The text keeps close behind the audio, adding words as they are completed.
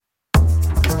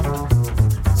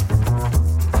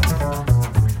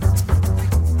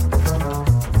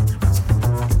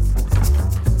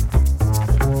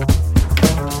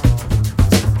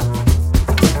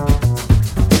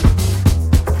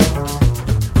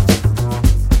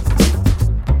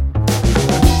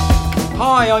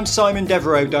I'm Simon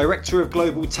Devereaux, Director of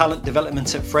Global Talent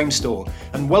Development at Framestore,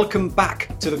 and welcome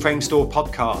back to the Framestore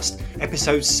Podcast,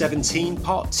 Episode 17,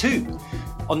 Part 2.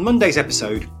 On Monday's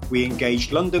episode, we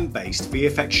engaged London-based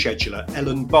VFX Scheduler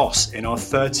Ellen Boss in our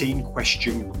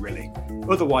 13-question grilling,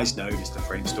 otherwise known as the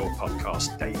Framestore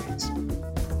Podcast Dailies.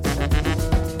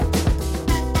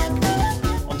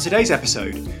 On today's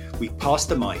episode, we pass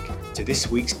the mic to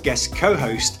this week's guest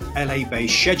co-host,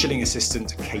 LA-based scheduling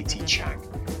assistant Katie Chang.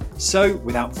 So,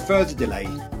 without further delay,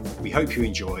 we hope you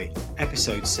enjoy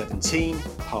episode 17,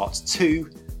 part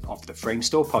 2 of the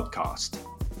Framestore podcast.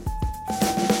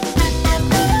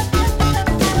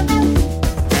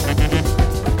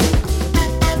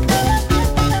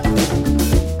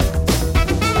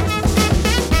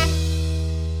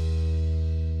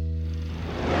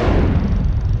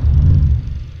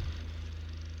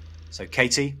 So,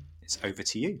 Katie, it's over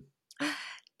to you.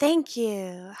 Thank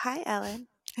you. Hi, Ellen.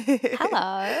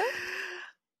 Hello.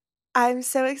 I'm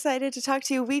so excited to talk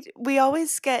to you. We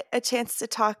always get a chance to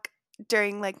talk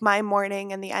during like my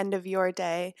morning and the end of your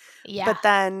day. Yeah. But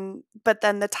then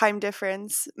the time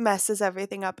difference messes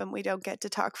everything up and we don't get to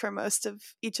talk for most of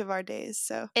each of our days.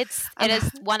 So it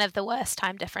is one of the worst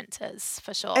time differences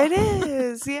for sure. It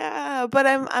is, yeah. But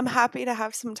I'm happy to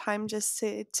have some time just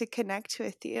to connect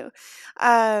with you.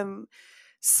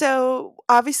 So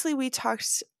obviously we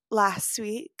talked last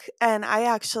week, and I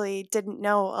actually didn't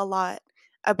know a lot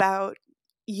about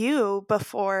you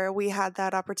before we had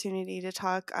that opportunity to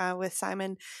talk with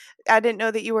Simon. I didn't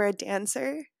know that you were a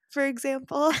dancer, for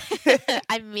example.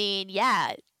 I mean,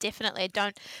 yeah, definitely.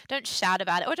 Don't shout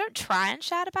about it, or don't try and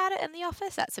shout about it in the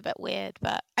office. That's a bit weird,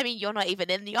 but I mean, you're not even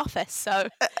in the office, so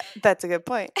That's a good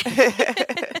point.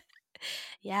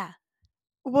 Yeah.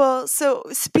 Well, so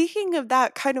speaking of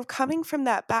that, kind of coming from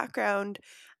that background,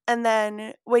 and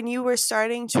then when you were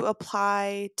starting to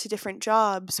apply to different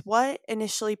jobs, what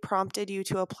initially prompted you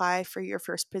to apply for your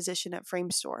first position at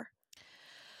Framestore?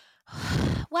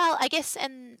 Well, I guess,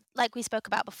 and like we spoke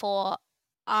about before,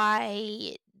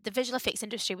 the visual effects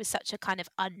industry was such a kind of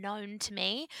unknown to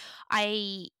me.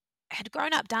 I had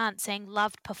grown up dancing,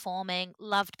 loved performing,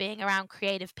 loved being around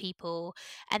creative people,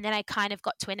 and then I kind of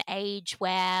got to an age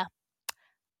where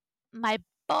my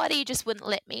body just wouldn't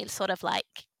let me sort of like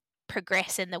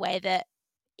progress in the way that,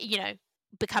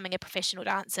 becoming a professional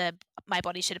dancer, my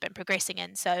body should have been progressing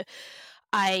in. So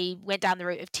I went down the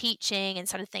route of teaching and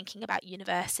started thinking about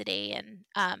university, and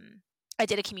I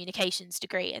did a communications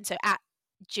degree. And so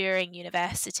during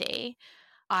university,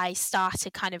 I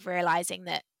started kind of realizing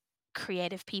that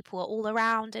creative people are all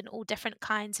around in all different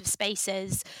kinds of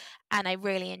spaces. And I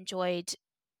really enjoyed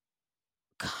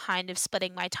kind of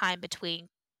splitting my time between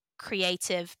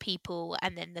creative people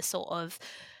and then the sort of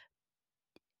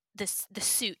the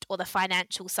suit or the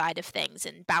financial side of things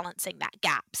and balancing that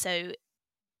gap. So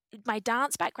my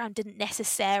dance background didn't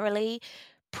necessarily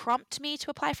prompt me to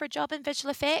apply for a job in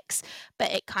visual effects, but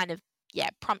it kind of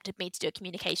prompted me to do a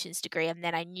communications degree, and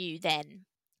then I knew then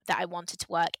that I wanted to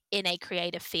work in a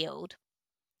creative field.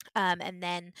 And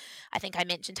then I think I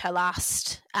mentioned her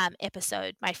last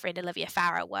episode, my friend Olivia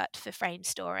Farah worked for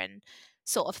Framestore and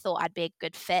sort of thought I'd be a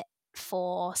good fit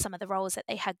for some of the roles that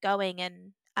they had going,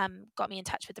 and got me in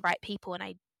touch with the right people, and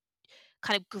I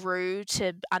kind of grew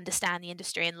to understand the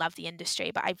industry and love the industry,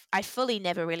 but I fully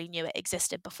never really knew it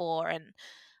existed before. And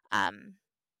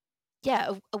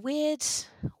a weird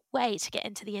way to get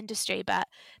into the industry, but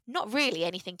not really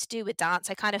anything to do with dance.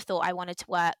 I kind of thought I wanted to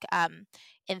work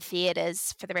in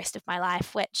theatres for the rest of my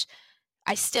life, which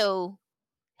I still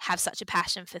have such a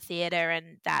passion for theatre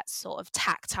and that sort of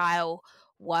tactile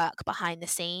work behind the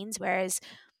scenes, whereas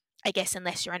I guess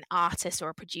unless you're an artist or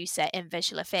a producer in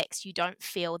visual effects, you don't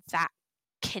feel that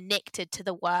connected to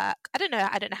the work. I don't know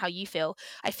how you feel.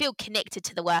 I feel connected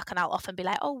to the work, and I'll often be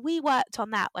like, oh, we worked on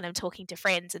that when I'm talking to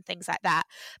friends and things like that.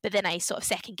 But then I sort of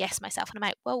second guess myself and I'm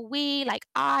like, well,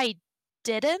 I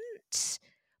didn't,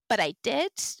 but I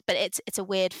did. But it's a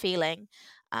weird feeling.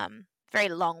 Very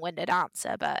long-winded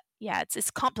answer, but yeah,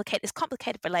 it's complicated. It's a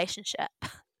complicated relationship.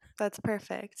 That's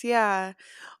perfect. Yeah.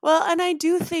 Well, and I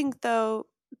do think though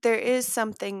there is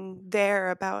something there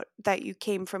about that you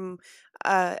came from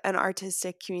an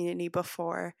artistic community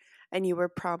before, and you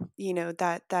were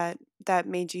that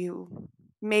made you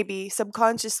maybe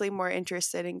subconsciously more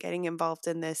interested in getting involved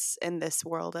in this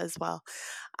world as well.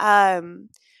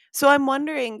 So I'm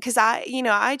wondering, because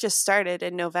I just started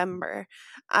in November,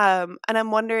 and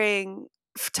I'm wondering,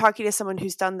 talking to someone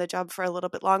who's done the job for a little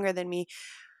bit longer than me,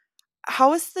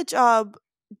 how is the job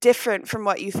different from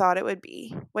what you thought it would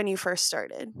be when you first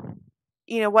started?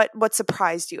 What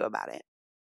surprised you about it?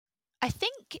 I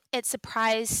think it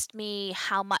surprised me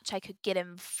how much I could get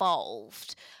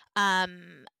involved.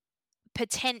 Um,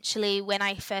 Potentially when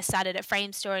I first started at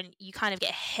Framestore, and you kind of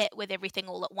get hit with everything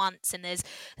all at once, and there's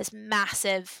this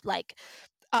massive like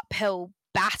uphill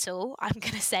battle, I'm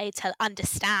going to say, to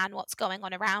understand what's going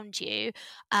on around you.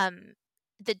 Um,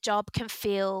 the job can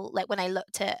feel like, when I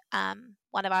looked at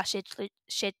one of our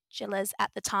schedulers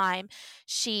at the time,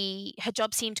 her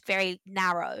job seemed very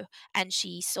narrow, and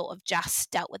she sort of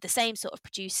just dealt with the same sort of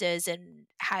producers, and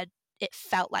it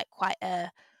felt like quite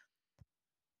a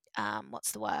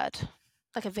what's the word?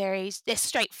 Like a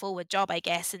straightforward job, I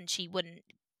guess, and she wouldn't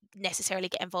necessarily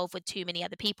get involved with too many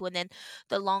other people. And then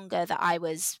the longer that I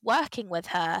was working with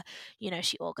her,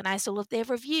 she organized all of their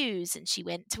reviews, and she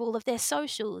went to all of their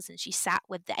socials, and she sat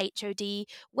with the HOD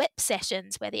whip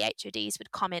sessions where the HODs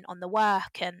would comment on the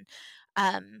work, and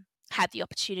had the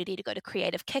opportunity to go to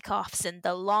creative kickoffs. And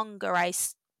the longer I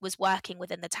was working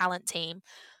within the talent team,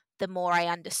 the more I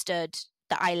understood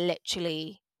that I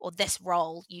literally, or this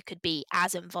role, you could be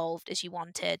as involved as you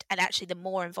wanted. And actually, the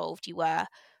more involved you were,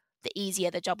 the easier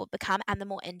the job would become, and the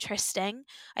more interesting.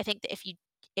 I think that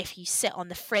if you sit on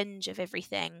the fringe of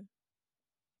everything,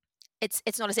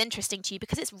 it's not as interesting to you,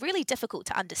 because it's really difficult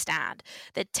to understand.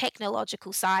 The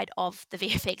technological side of the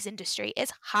VFX industry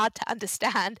is hard to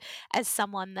understand as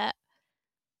someone that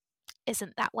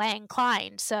isn't that way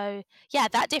inclined. So yeah,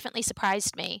 that definitely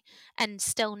surprised me. And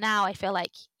still now, I feel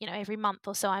like, every month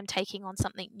or so I'm taking on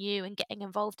something new and getting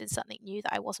involved in something new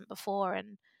that I wasn't before,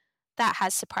 and that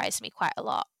has surprised me quite a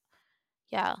lot.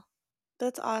 Yeah.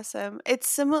 That's awesome. It's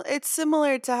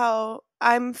similar to how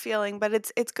I'm feeling, but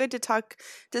it's good to talk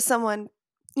to someone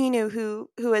who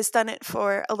has done it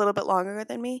for a little bit longer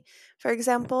than me, for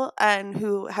example, and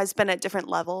who has been at different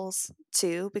levels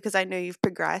too, because I know you've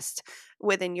progressed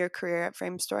within your career at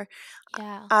Framestore.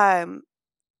 Yeah. Um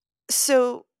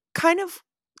so kind of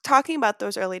talking about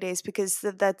those early days, because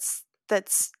that's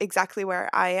exactly where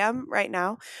I am right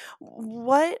now.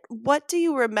 What do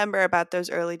you remember about those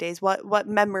early days? What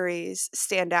memories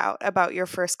stand out about your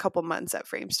first couple months at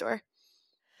Framestore?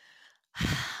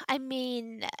 I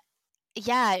mean,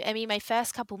 yeah, my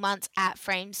first couple months at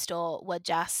Framestore were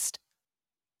just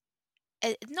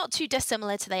not too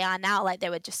dissimilar to they are now. Like, they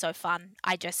were just so fun.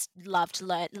 I just loved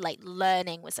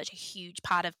learning was such a huge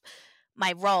part of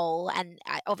my role. And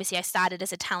obviously I started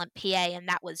as a talent PA, and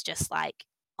that was just like,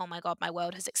 oh my God, my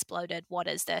world has exploded. What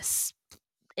is this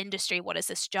industry? What is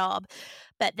this job?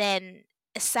 But then,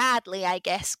 sadly, I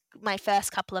guess my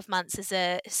first couple of months as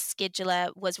a scheduler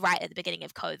was right at the beginning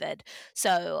of COVID.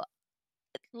 So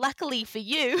luckily for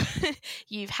you,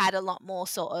 you've had a lot more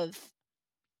sort of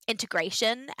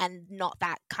integration and not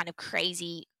that kind of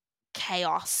crazy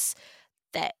chaos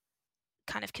that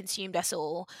kind of consumed us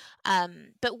all.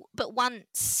 But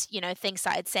once things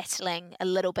started settling a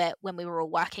little bit when we were all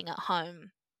working at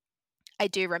home, I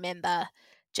do remember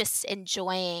just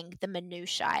enjoying the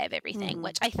minutiae of everything,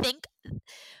 which I think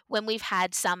when we've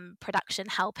had some production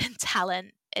help and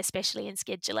talent, especially in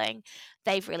scheduling,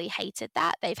 they've really hated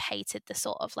that. They've hated the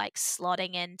sort of like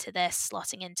slotting into this,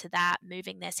 slotting into that,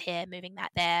 moving this here, moving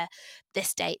that there,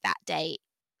 this date, that date.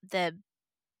 I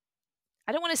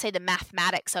don't want to say the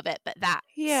mathematics of it, but that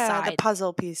Yeah, the side,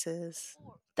 puzzle pieces.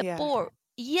 the Yeah.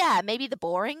 yeah, maybe the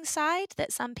boring side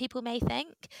that some people may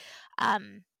think.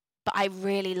 But I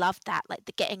really loved that, like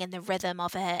the getting in the rhythm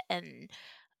of it, and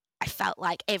I felt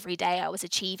like every day I was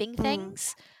achieving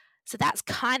things. So that's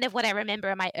kind of what I remember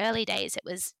in my early days. It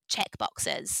was check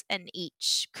boxes, and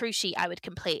each crew sheet I would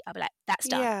complete, I'd be like, that's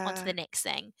done, on to the Yeah. next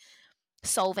thing,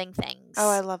 solving Oh, I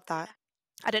things. love that.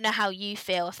 I don't know how you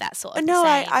feel, if that's sort of the No,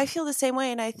 I same. feel the same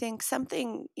way. And I think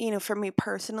something, for me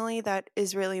personally, that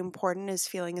is really important is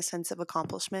feeling a sense of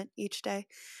accomplishment each day.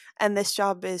 And this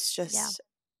job is Yeah. just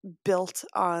built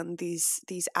on these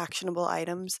actionable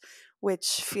items, which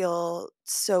feel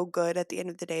so good at the end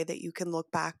of the day, that you can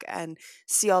look back and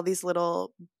see all these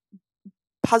little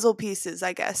puzzle pieces,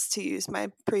 I guess, to use my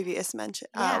previous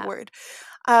Yeah. word.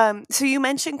 So you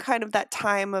mentioned kind of that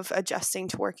time of adjusting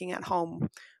to working at home,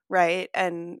 right?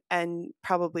 And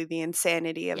probably the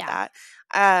insanity of Yeah.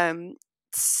 that.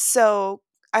 So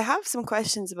I have some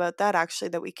questions about that, actually,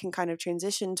 that we can kind of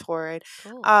transition toward.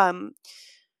 Cool.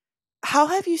 How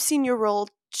have you seen your role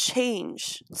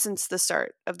change since the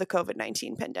start of the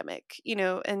COVID-19 pandemic?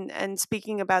 And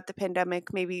speaking about the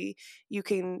pandemic, maybe you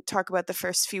can talk about the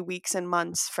first few weeks and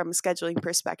months from a scheduling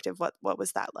perspective. What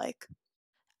was that like?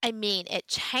 It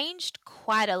changed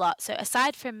quite a lot. So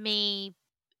aside from me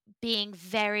being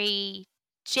very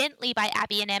gently by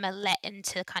Abby and Emma let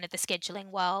into kind of the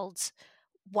scheduling world,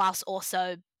 whilst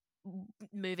also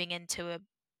moving into a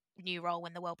new role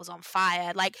when the world was on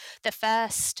fire. Like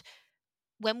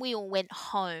when we all went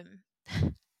home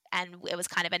and it was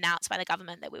kind of announced by the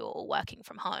government that we were all working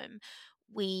from home,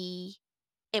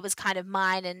 it was kind of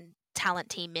mine and talent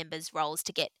team members' roles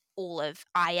to get all of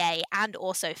IA and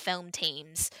also film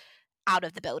teams out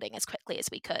of the building as quickly as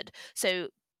we could. So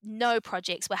no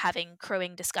projects were having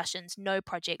crewing discussions, no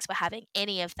projects were having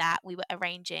any of that. We were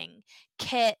arranging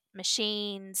kit,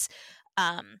 machines,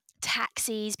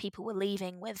 taxis. People were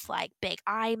leaving with like big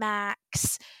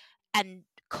iMacs and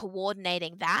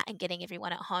coordinating that and getting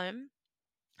everyone at home.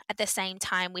 At the same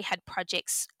time, we had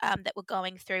projects that were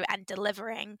going through and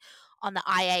delivering on the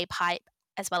IA pipe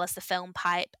as well as the film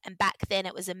pipe. And back then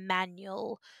it was a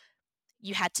manual.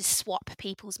 You had to swap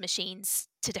people's machines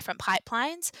to different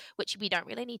pipelines, which we don't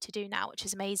really need to do now, which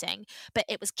is amazing. But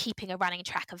it was keeping a running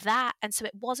track of that. And so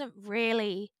it wasn't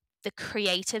really the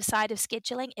creative side of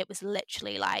scheduling. It was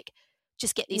literally like,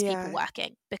 just get these people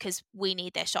working because we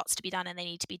need their shots to be done and they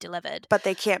need to be delivered. But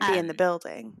they can't be in the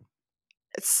building.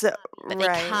 But they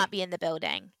can't be in the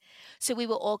building. So we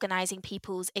were organizing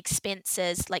people's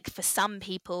expenses, like for some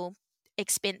people,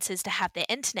 expenses to have their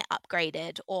internet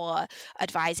upgraded or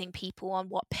advising people on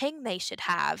what ping they should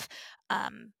have.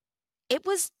 It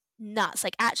was nuts.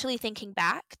 Like actually thinking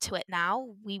back to it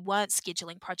now, we weren't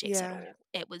scheduling projects at all.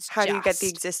 It was how do you get the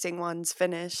existing ones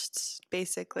finished,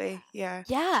 basically?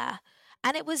 Yeah.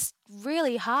 And it was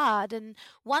really hard. And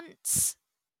once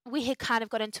we had kind of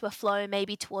got into a flow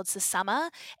maybe towards the summer,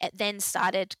 it then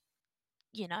started,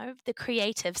 the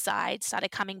creative side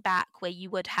started coming back where you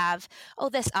would have,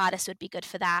 this artist would be good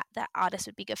for that artist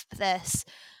would be good for this.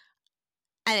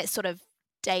 And it's sort of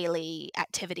daily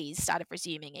activities started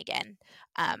resuming again.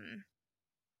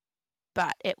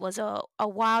 But it was a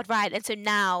wild ride. And so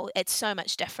now it's so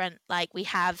much different. Like we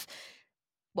have,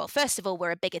 well, first of all,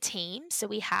 we're a bigger team. So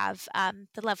we have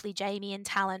the lovely Jamie in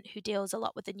talent who deals a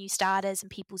lot with the new starters and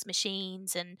people's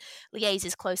machines and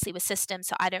liaises closely with systems.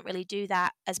 So I don't really do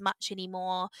that as much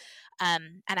anymore.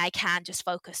 And I can just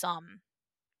focus on,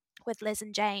 with Liz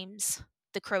and James,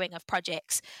 the crewing of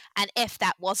projects. And if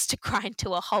that was to grind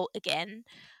to a halt again,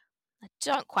 I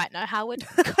don't quite know how it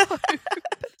would go.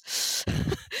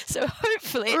 So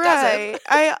hopefully it doesn't.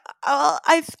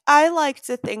 I like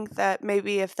to think that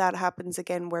maybe if that happens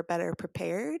again, we're better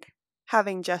prepared,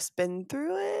 having just been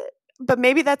through it. But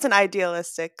maybe that's an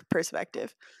idealistic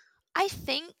perspective. I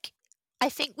think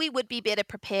we would be better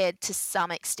prepared to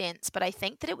some extent, but I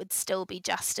think that it would still be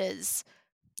just as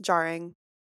jarring.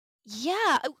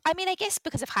 Yeah, I mean, I guess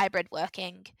because of hybrid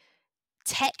working,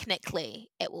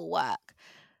 technically it will work.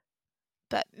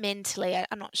 But mentally,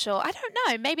 I'm not sure. I don't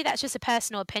know. Maybe that's just a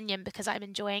personal opinion because I'm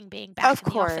enjoying being back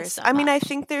in the office so much. I mean, I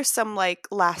think there's some like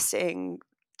lasting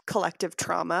collective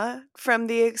trauma from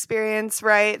the experience,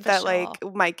 right? That like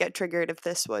might get triggered if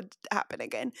this would happen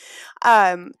again.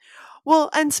 Well,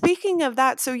 and speaking of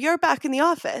that, so you're back in the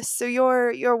office. So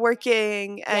you're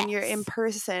working and you're in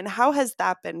person. How has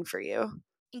that been for you?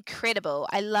 Incredible.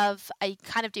 I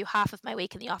kind of do half of my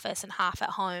week in the office and half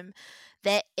at home.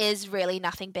 There is really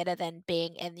nothing better than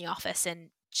being in the office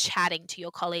and chatting to your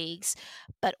colleagues,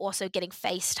 but also getting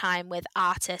FaceTime with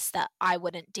artists that I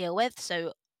wouldn't deal with.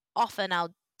 So often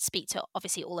I'll speak to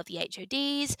obviously all of the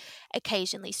HODs,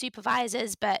 occasionally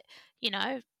supervisors, but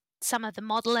some of the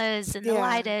modelers and the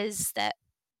lighters that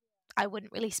I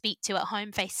wouldn't really speak to at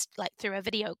home through a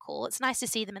video call. It's nice to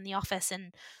see them in the office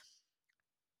and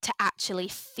to actually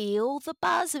feel the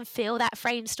buzz and feel that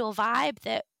Framestore vibe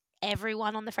that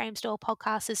everyone on the Framestore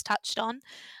podcast has touched on.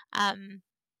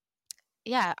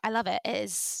 Yeah, I love it.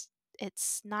 It's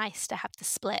nice to have the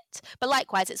split. But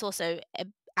likewise, it's also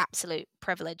an absolute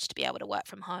privilege to be able to work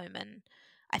from home. And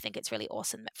I think it's really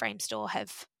awesome that Framestore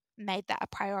have made that a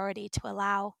priority to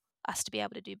allow us to be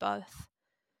able to do both.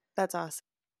 That's awesome.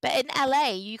 But in LA,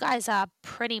 you guys are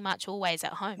pretty much always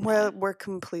at home. Well, we're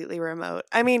completely remote.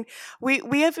 I mean,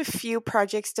 we have a few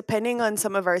projects depending on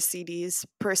some of our CDs'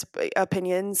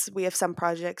 opinions. We have some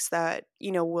projects that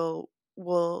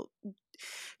will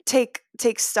take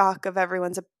stock of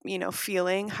everyone's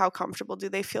feeling. How comfortable do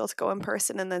they feel to go in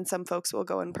person? And then some folks will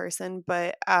go in person.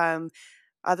 But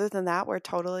other than that, we're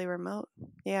totally remote.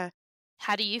 Yeah.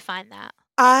 How do you find that?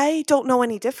 I don't know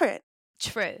any different.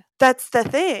 True. That's the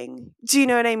thing. Do you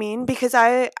know what I mean? Because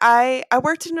I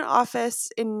worked in an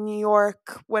office in New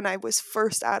York when I was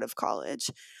first out of college.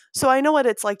 So I know what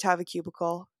it's like to have a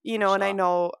cubicle, sure. And I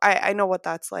know what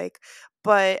that's like.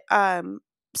 But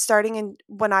starting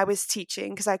when I was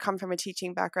teaching, because I come from a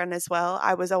teaching background as well,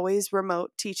 I was always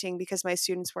remote teaching because my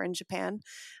students were in Japan.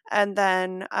 And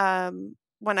then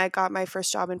when I got my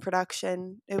first job in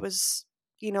production, it was,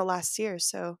 last year.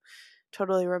 So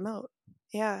totally remote.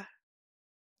 Yeah.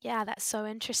 Yeah, that's so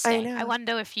I interesting. I know.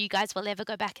 wonder if you guys will ever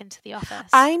go back into the office.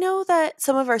 I know that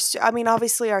some of our,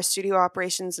 obviously our studio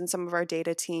operations and some of our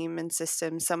data team and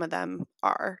systems, some of them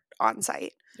are on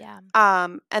site. Yeah.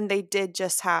 And they did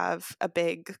just have a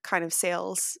big kind of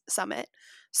sales summit.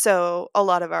 So a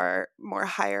lot of our more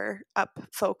higher up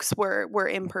folks were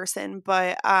in person,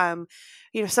 but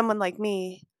someone like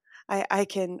me, I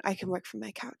can work from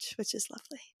my couch, which is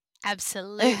lovely.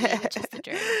 Absolutely, which is the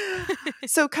dream.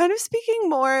 So kind of speaking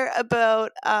more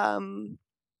about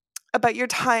your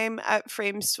time at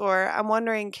Framestore, I'm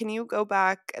wondering, can you go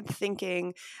back and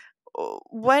thinking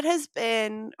what has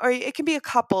been, or it can be a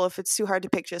couple if it's too hard to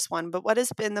pick just one, but what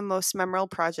has been the most memorable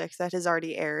project that has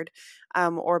already aired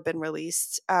or been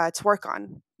released to work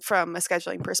on from a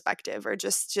scheduling perspective, or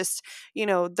just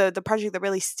the project that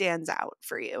really stands out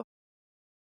for you?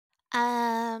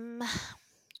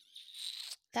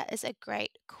 That is a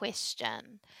great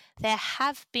question. There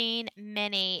have been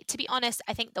many. To be honest,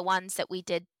 I think the ones that we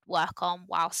did work on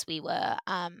whilst we were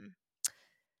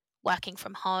working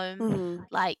from home, Mm-hmm.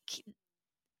 like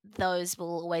those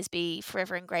will always be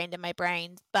forever ingrained in my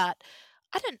brain. But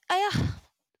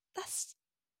that's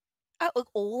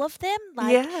all of them.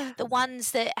 Like Yeah,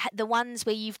 the ones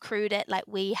where you've crewed it. Like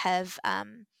we have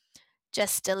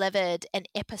just delivered an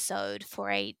episode for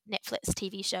a Netflix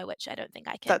TV show, which I don't think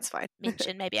I can that's fine.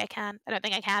 mention. Maybe I can. I don't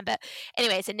think I can. But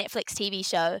anyway, it's a Netflix TV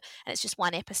show and it's just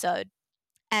one episode.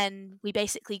 And we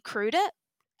basically crewed it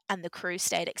and the crew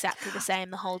stayed exactly the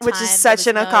same the whole time. Which is such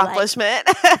an accomplishment.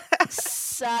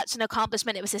 Such an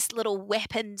accomplishment. It was this little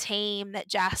weapon team that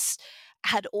just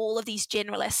had all of these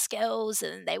generalist skills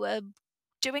and they were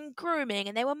doing grooming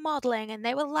and they were modeling and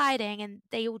they were lighting and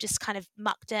they all just kind of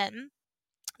mucked in.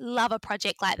 Love a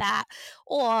project like that.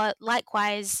 Or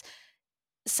likewise,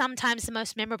 sometimes the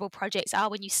most memorable projects are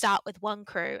when you start with one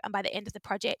crew and by the end of the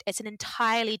project it's an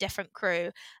entirely different crew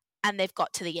and they've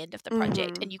got to the end of the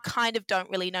project and you kind of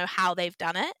don't really know how they've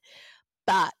done it,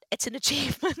 but it's an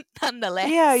achievement nonetheless.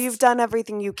 Yeah, you've done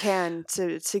everything you can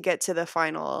to get to the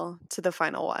final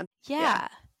one. Yeah.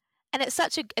 And it's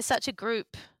such a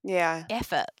group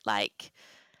effort. Like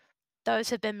those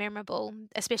have been memorable,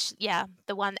 especially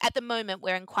the one at the moment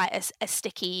we're in quite a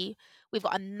sticky. We've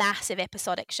got a massive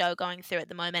episodic show going through at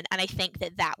the moment, and I think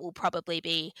that will probably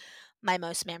be my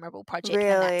most memorable project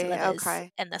when that delivers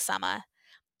in the summer.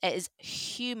 It is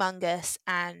humongous,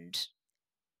 and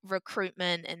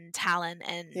recruitment and talent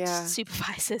and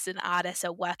supervisors and artists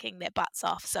are working their butts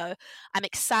off. So I'm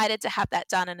excited to have that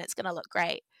done, and it's going to look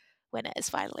great when it is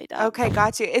finally done. Okay,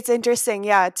 got you. It's interesting,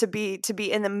 to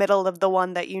be in the middle of the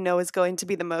one that is going to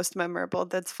be the most memorable.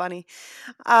 That's funny.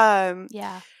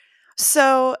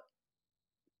 So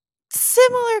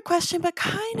similar question, but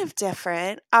kind of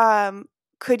different.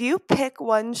 Could you pick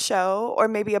one show or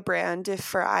maybe a brand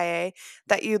for IA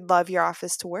that you'd love your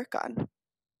office to work on?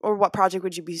 Or what project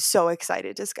would you be so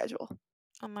excited to schedule?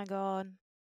 Oh my God.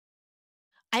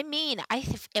 I mean,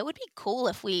 it would be cool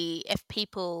if we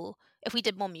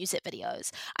did more music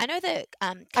videos. I know that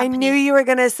I knew you were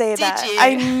gonna say that.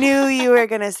 I knew you were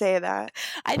gonna say that.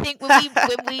 I think when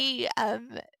we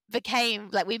became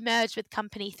we merged with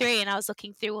Company 3 and I was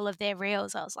looking through all of their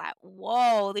reels, I was like,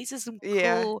 whoa, these are some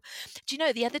cool. Do you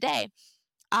know, the other day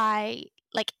I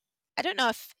don't know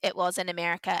if it was in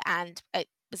America and it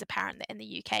was apparent in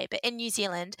the UK, but in New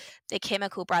Zealand, the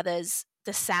Chemical Brothers,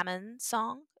 the Salmon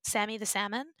song, Sammy the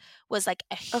Salmon, was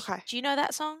do you know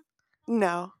that song?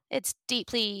 No. It's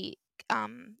deeply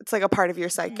it's like a part of your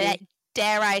psyche.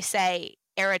 Dare I say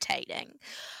irritating.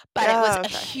 But it was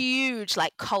a huge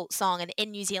cult song, and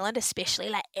in New Zealand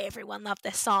especially, everyone loved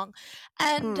this song.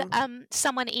 And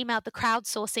someone emailed the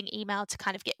crowdsourcing email to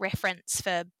kind of get reference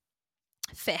for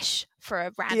fish for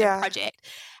a random project.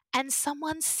 And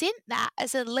someone sent that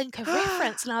as a link of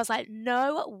reference. And I was like,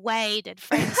 no way did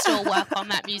Framestore work on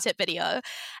that music video.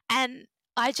 And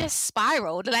I just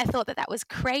spiraled and I thought that was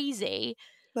crazy.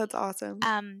 That's awesome.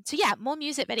 So more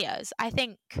music videos. I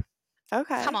think,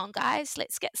 come on guys,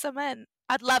 let's get some in.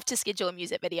 I'd love to schedule a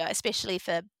music video, especially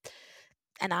for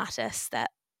an artist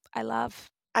that I love.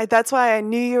 That's why I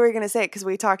knew you were going to say it, because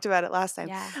we talked about it last time.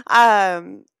 Yeah.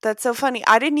 That's so funny.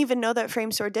 I didn't even know that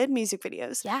Framestore did music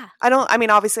videos. Yeah.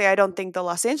 Obviously I don't think the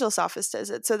Los Angeles office does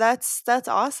it. So that's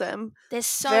awesome. There's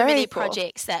so many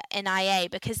projects that in IA,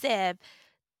 because they're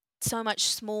so much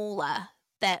smaller,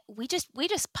 that we just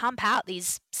pump out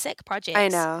these sick projects. I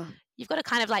know. You've got to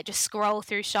kind of just scroll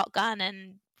through Shotgun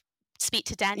and speak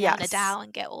to Danielle Nadal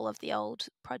and get all of the old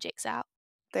projects out.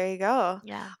 There you go.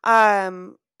 Yeah.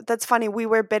 That's funny. We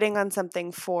were bidding on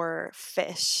something for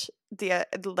fish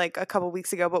like a couple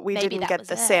weeks ago, but we Maybe didn't that get was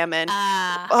the it. salmon.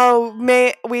 Ah,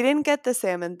 We didn't get the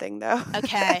salmon thing though.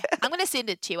 okay. I'm going to send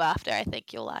it to you after. I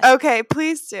think you'll like. Okay,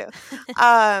 please do.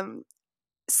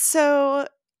 So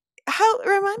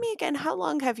remind me again, how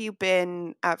long have you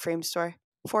been at Framestore?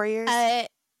 4 years?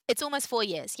 It's almost 4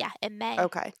 years. Yeah, in May.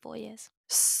 Okay. 4 years.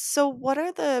 So what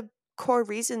are the core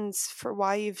reasons for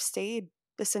why you've stayed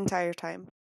this entire time?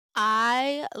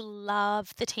 I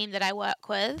love the team that I work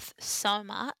with so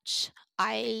much.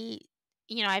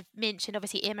 I've mentioned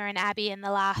obviously Emma and Abby in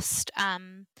the last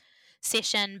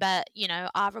session, but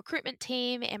our recruitment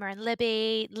team, Emma and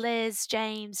Libby, Liz,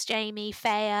 James, Jamie,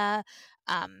 Faya,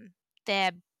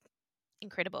 they're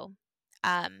incredible.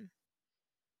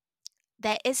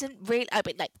 There isn't really,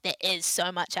 but like there is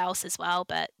so much else as well,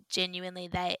 but genuinely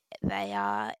they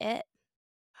are it.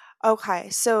 Okay,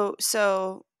 so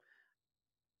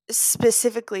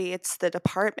specifically it's the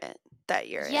department that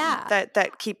you're in Yeah,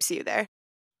 that keeps you there.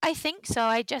 I think so.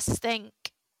 I just think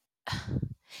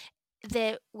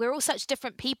we're all such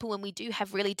different people and we do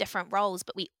have really different roles,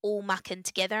 but we all muck in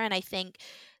together. And I think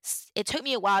it took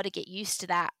me a while to get used to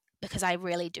that because I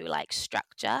really do like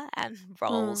structure and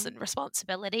roles and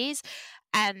responsibilities.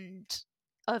 And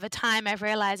over time, I've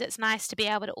realized it's nice to be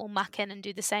able to all muck in and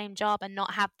do the same job and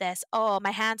not have this, oh,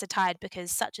 my hands are tied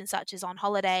because such and such is on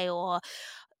holiday, or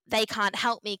they can't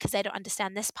help me because they don't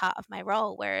understand this part of my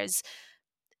role. Whereas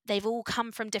they've all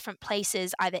come from different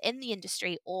places, either in the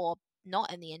industry or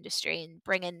not in the industry, and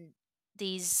bring in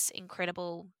these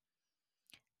incredible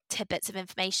tidbits of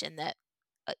information that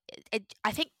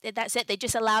I think that's it. They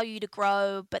just allow you to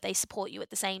grow, but they support you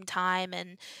at the same time.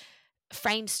 And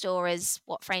Framestore is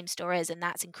what Framestore is, and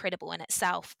that's incredible in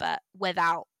itself. But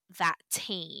without that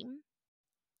team,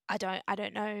 I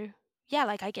don't know. Yeah,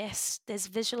 like I guess there's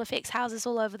visual effects houses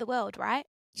all over the world, right?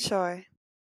 Sure.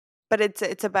 But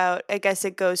it's about, I guess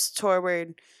it goes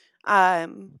toward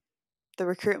the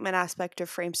recruitment aspect of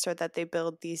Framestore, that they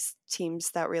build these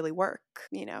teams that really work,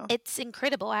 It's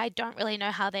incredible. I don't really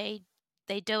know how they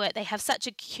do it. They have such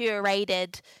a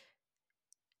curated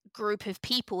group of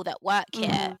people that work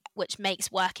here, which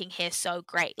makes working here so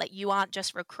great. Like you aren't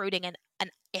just recruiting an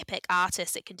epic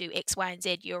artist that can do X, Y, and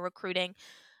Z. You're recruiting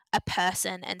a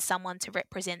person and someone to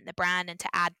represent the brand and to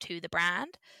add to the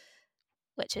brand,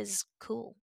 which is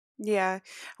cool. Yeah.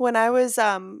 When I was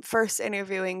first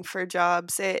interviewing for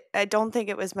jobs, I don't think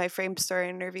it was my Framestore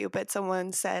interview, but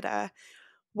someone said,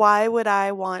 why would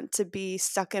I want to be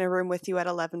stuck in a room with you at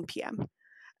 11 p.m.?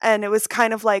 And it was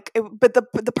kind of like, but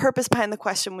the purpose behind the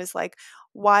question was like,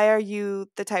 why are you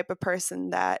the type of person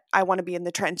that I want to be in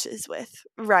the trenches with,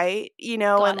 right?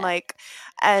 Got And it. like,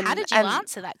 How did you and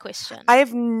answer that question? I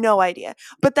have no idea,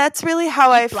 but that's really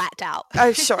how You blacked out.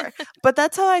 Sure, but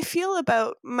that's how I feel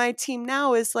about my team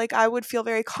now. Is like I would feel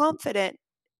very confident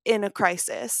in a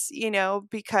crisis,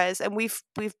 because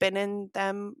we've been in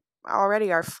them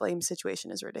already. Our flame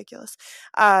situation is ridiculous,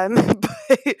 but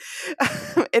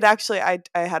it actually I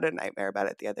had a nightmare about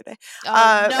it the other day.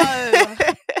 Oh no.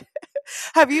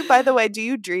 Have you, by the way, do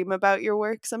you dream about your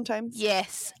work sometimes?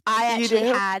 Yes, I You actually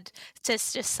do? had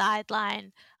just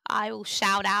sideline. I will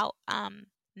shout out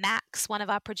Max, one of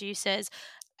our producers,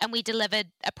 and we delivered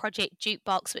a project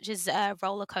Jukebox, which is a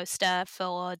roller coaster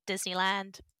for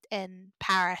Disneyland in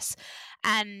Paris,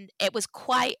 and it was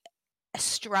quite a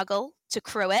struggle to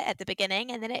crew it at the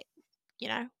beginning, and then it,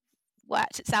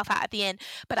 worked itself out at the end.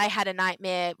 But I had a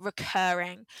nightmare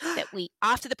recurring that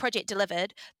after the project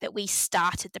delivered, that we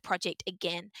started the project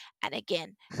again and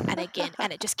again and again,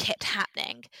 and it just kept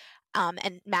happening.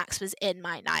 And Max was in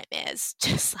my nightmares,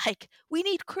 just like, we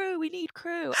need crew.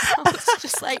 And I was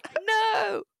just like,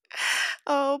 no.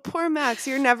 Oh, poor Max.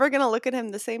 You're never going to look at him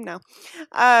the same now.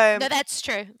 No, that's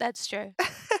true.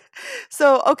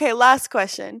 So, okay, last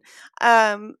question.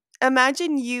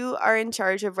 Imagine you are in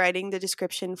charge of writing the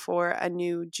description for a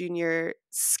new junior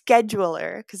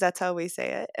scheduler, because that's how we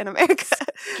say it in America.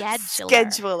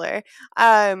 Scheduler.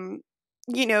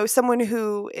 Someone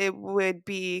who it would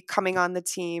be coming on the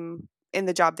team in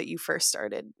the job that you first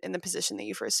started, in the position that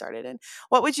you first started in.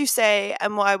 What would you say,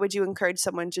 and why would you encourage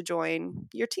someone to join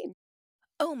your team?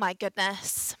 Oh my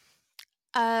goodness.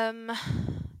 I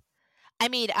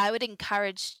mean, I would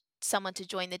encourage someone to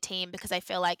join the team because I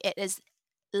feel like it is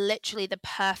literally the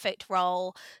perfect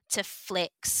role to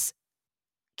flex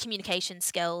communication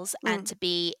skills and to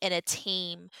be in a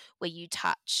team where you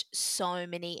touch so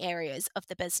many areas of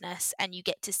the business and you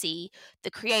get to see the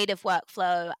creative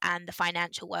workflow and the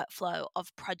financial workflow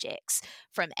of projects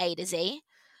from A to Z.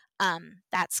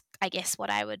 That's, I guess, what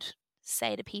I would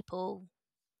say to people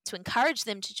to encourage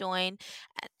them to join.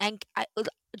 And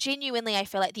genuinely, I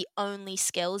feel like the only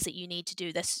skills that you need to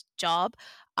do this job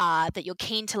are that you're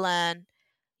keen to learn,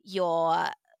 you're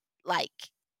like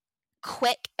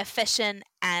quick, efficient,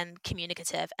 and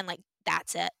communicative, and like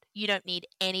that's it. You don't need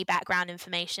any background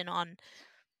information on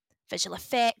visual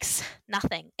effects,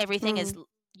 nothing. Everything is,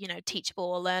 teachable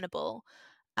or learnable.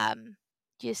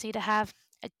 You just need to have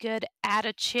a good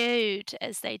attitude,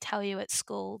 as they tell you at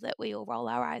school that we all roll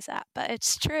our eyes at, but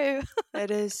it's true.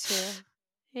 It is true.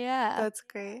 Yeah. That's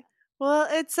great. Well,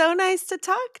 it's so nice to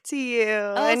talk to you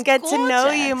Oh, and get to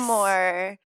know you gorgeous.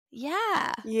 more.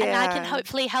 Yeah. And I can Yeah.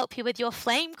 hopefully help you with your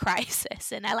flame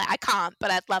crisis in LA. I can't,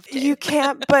 but I'd love to. You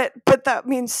can't, but that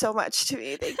means so much to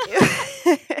me. Thank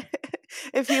you.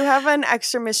 If you have an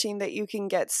extra machine that you can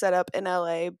get set up in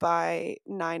LA by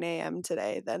 9 a.m.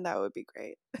 today, then that would be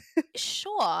great.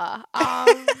 Sure.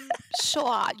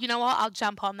 Sure. You know what? I'll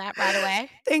jump on that right away.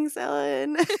 Thanks,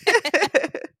 Ellen.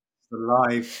 The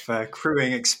live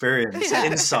crewing experience,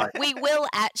 insight. We will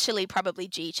actually probably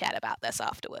G-chat about this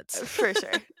afterwards. For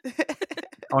sure.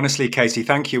 Honestly, Katie,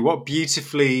 thank you. What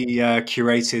beautifully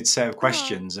curated set of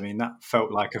questions. I mean, that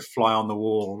felt like a fly on the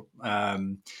wall,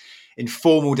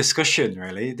 informal discussion,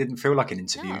 really. It didn't feel like an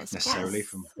interview necessarily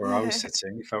from where I was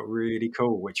sitting. It felt really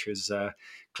cool, which was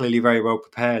clearly very well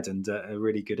prepared and a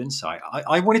really good insight.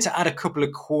 I wanted to add a couple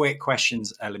of quick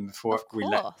questions, Ellen, before we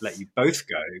let you both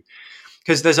go,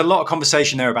 because there's a lot of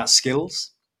conversation there about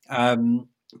skills,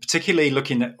 particularly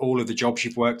looking at all of the jobs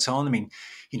you've worked on. I mean,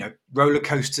 roller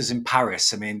coasters in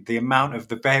Paris. I mean, the amount of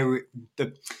the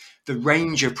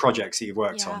range of projects that you've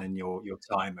worked on in your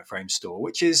time at Framestore,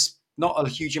 which is not a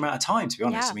huge amount of time, to be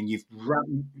honest. Yeah. I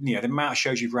mean, the amount of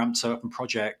shows you've ramped up and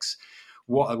projects.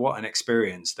 What an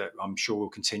experience that I'm sure will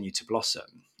continue to blossom.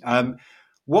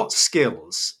 What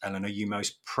skills, Ellen, are you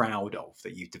most proud of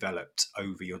that you've developed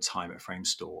over your time at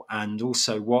Framestore? And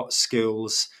also, what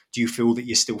skills do you feel that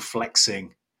you're still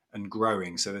flexing and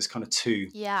growing? So there's kind of two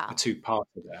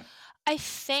parts of there. I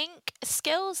think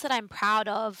skills that I'm proud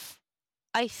of,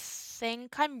 I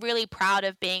think I'm really proud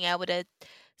of being able to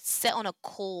sit on a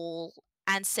call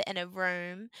and sit in a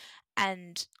room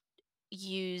and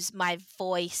use my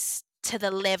voice to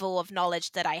the level of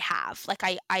knowledge that I have. Like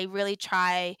I really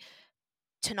try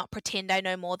to not pretend I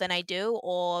know more than I do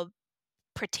or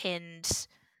pretend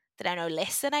that I know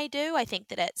less than I do. I think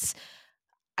that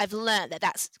I've learned that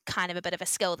that's kind of a bit of a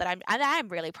skill that I'm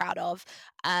really proud of.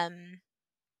 And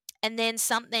then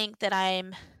something that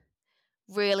I'm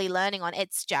really learning on,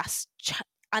 it's just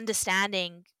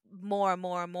understanding more and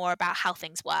more and more about how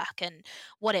things work and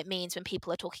what it means when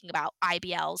people are talking about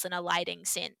IBLs in a lighting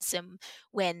sense, and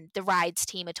when the rides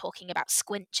team are talking about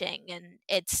squinching, and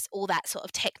it's all that sort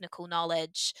of technical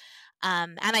knowledge.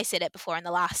 And I said it before in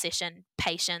the last session,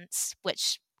 patience,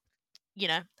 which,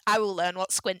 I will learn what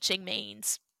squinching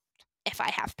means if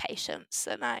I have patience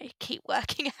and I keep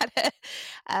working at it.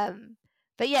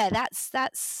 But yeah, that's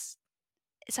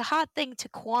it's a hard thing to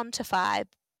quantify,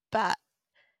 but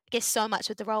I guess so much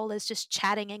of the role is just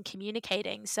chatting and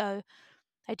communicating. So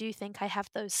I do think I have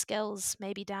those skills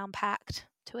maybe down packed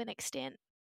to an extent.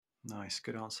 Nice,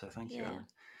 good answer. Thank you, Ellen.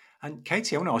 And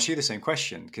Katie, I want to ask you the same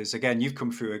question, because again, you've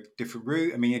come through a different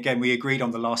route. I mean, again, we agreed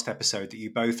on the last episode that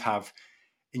you both have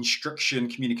instruction,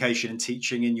 communication, and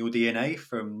teaching in your DNA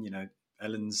from,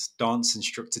 Ellen's dance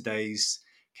instructor days,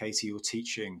 Katie, your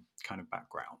teaching kind of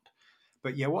background.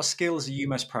 But yeah, what skills are you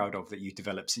most proud of that you've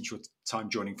developed since your time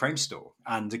joining Framestore?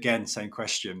 And again, same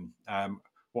question.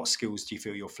 What skills do you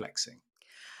feel you're flexing?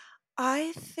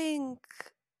 I think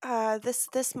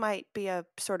this might be a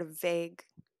sort of vague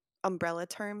umbrella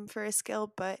term for a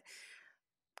skill, but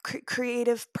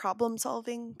creative problem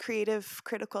solving, creative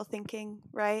critical thinking,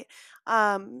 right?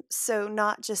 So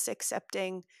not just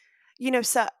accepting,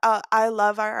 so I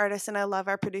love our artists and I love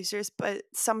our producers, but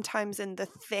sometimes in the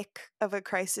thick of a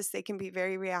crisis, they can be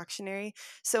very reactionary.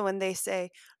 So when they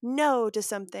say no to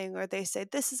something, or they say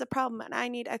this is a problem and I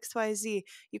need XYZ,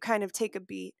 you kind of take a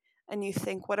beat and you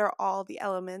think, what are all the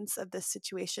elements of this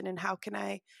situation, and how can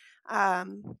I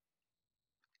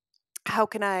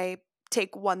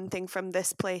take one thing from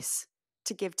this place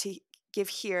to give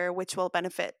here, which will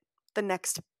benefit the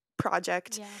next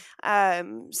project.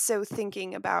 So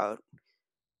thinking about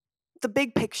the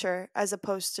big picture as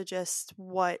opposed to just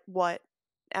what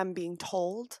I'm being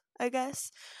told, I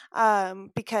guess.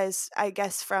 Because I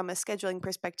guess from a scheduling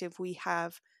perspective, we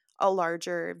have a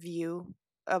larger view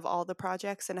of all the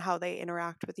projects and how they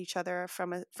interact with each other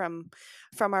from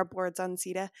our boards on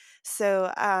CETA.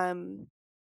 So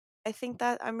I think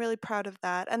that I'm really proud of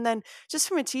that. And then just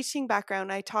from a teaching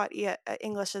background, I taught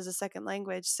English as a second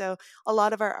language. So a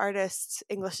lot of our artists,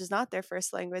 English is not their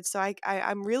first language. So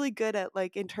I'm really good at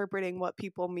like interpreting what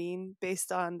people mean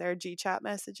based on their GChat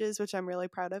messages, which I'm really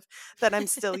proud of, that I'm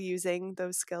still using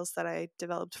those skills that I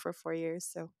developed for 4 years.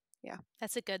 So yeah.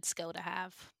 That's a good skill to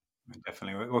have.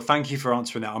 Definitely. Well, thank you for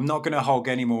answering that. I'm not going to hog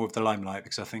any more of the limelight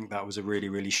because I think that was a really,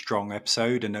 really strong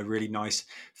episode and a really nice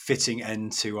fitting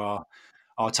end to our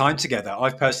time together.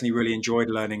 I've personally really enjoyed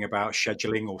learning about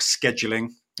scheduling or scheduling,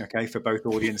 okay, for both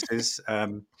audiences.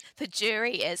 The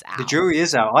jury is out. The jury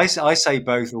is out. I say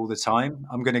both all the time.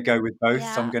 I'm going to go with both.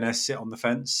 Yeah. I'm going to sit on the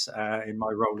fence in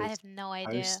my role I as have no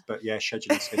idea. host. But yeah,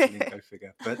 scheduling, go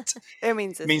figure. But it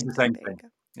means the same thing.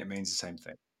 It means the same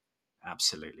thing.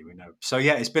 Absolutely, we know. So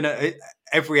yeah, it's been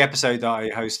every episode that I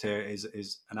host here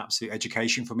is an absolute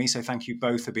education for me. So thank you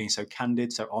both for being so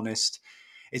candid, so honest.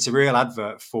 It's a real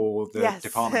advert for the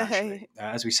department, actually.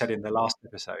 As we said in the last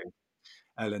episode,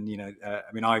 Ellen,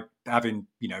 I having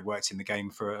worked in the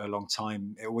game for a long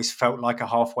time, it always felt like a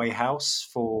halfway house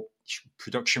for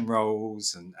production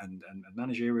roles and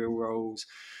managerial roles,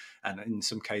 and in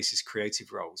some cases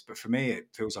creative roles. But for me, it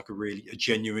feels like a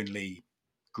genuinely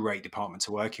great department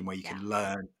to work in, where you can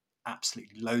learn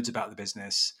absolutely loads about the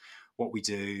business, what we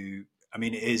do. I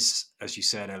mean, it is, as you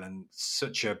said, Ellen,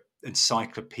 such a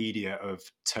encyclopedia of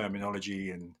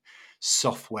terminology and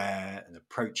software and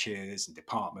approaches and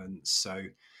departments. So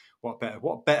what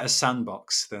better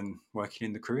sandbox than working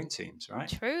in the crewing teams, right?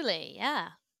 Truly, yeah.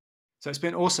 So it's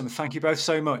been awesome. Thank you both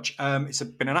so much. It's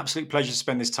been an absolute pleasure to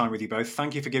spend this time with you both.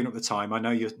 Thank you for giving up the time. I know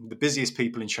you're the busiest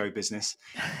people in show business.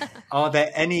 Are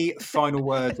there any final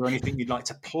words or anything you'd like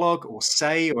to plug or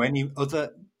say, or any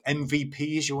other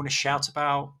MVPs you want to shout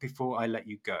about before I let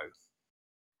you go?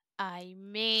 I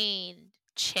mean,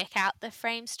 check out the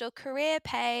Framestore career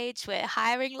page. We're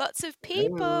hiring lots of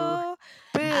people. I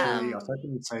was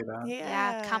hoping you'd say that.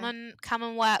 Yeah, come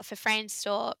and work for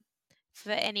Framestore.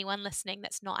 For anyone listening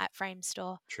that's not at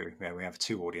Framestore. True. Yeah, we have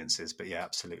two audiences, but yeah,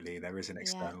 absolutely, there is an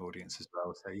external audience as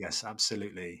well. So yes,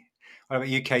 absolutely. What about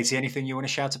you, Katie? Anything you want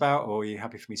to shout about, or are you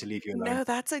happy for me to leave you alone? No,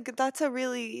 that's a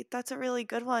really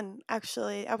good one.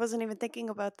 Actually, I wasn't even thinking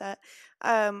about that.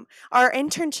 Our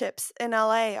internships in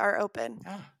LA are open.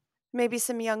 Maybe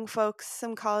some young folks,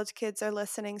 some college kids are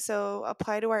listening, so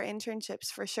apply to our internships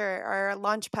for sure. Our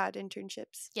Launchpad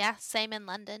internships. Yeah, same in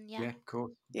London. Yeah,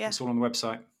 cool. Yeah, it's all on the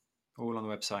website. All on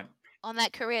the website. On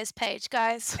that careers page,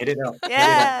 guys. Hit it up.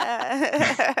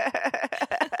 Yeah.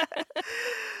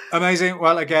 Amazing.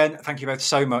 Well, again, thank you both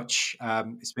so much.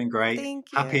 It's been great.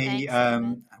 Thank you. Happy.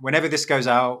 Whenever this goes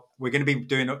out, we're going to be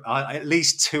doing at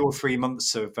least 2 or 3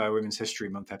 months of Women's History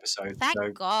Month episodes.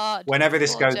 Thank God. Whenever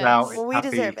this goes out, we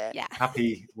deserve it. Yeah.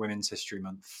 Happy Women's History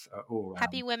Month all around.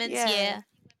 Happy Women's Year.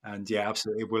 And yeah,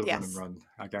 absolutely, it will run and run.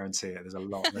 I guarantee it. There's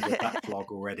a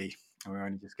backlog already, and we're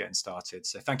only just getting started.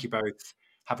 So thank you both.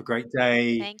 Have a great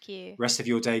day. Thank you. Rest of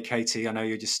your day, Katie. I know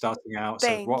you're just starting out,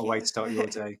 so what a way to start your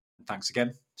day. Thanks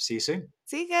again. See you soon.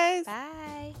 See you guys.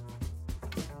 Bye.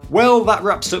 Well, that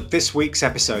wraps up this week's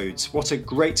episodes. What a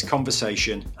great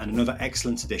conversation and another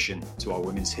excellent addition to our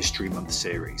Women's History Month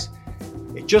series.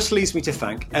 It just leaves me to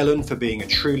thank Ellen for being a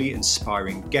truly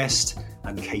inspiring guest,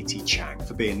 and Katie Chang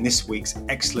for being this week's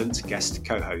excellent guest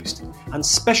co-host. And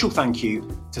special thank you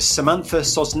to Samantha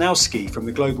Sosnowski from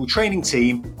the Global Training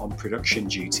Team on production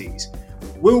duties.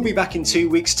 We'll be back in 2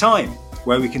 weeks' time,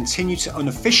 where we continue to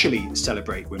unofficially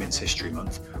celebrate Women's History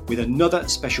Month with another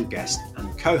special guest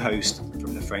and co-host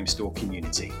from the Framestore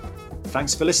community.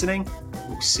 Thanks for listening.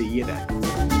 We'll see you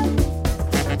then.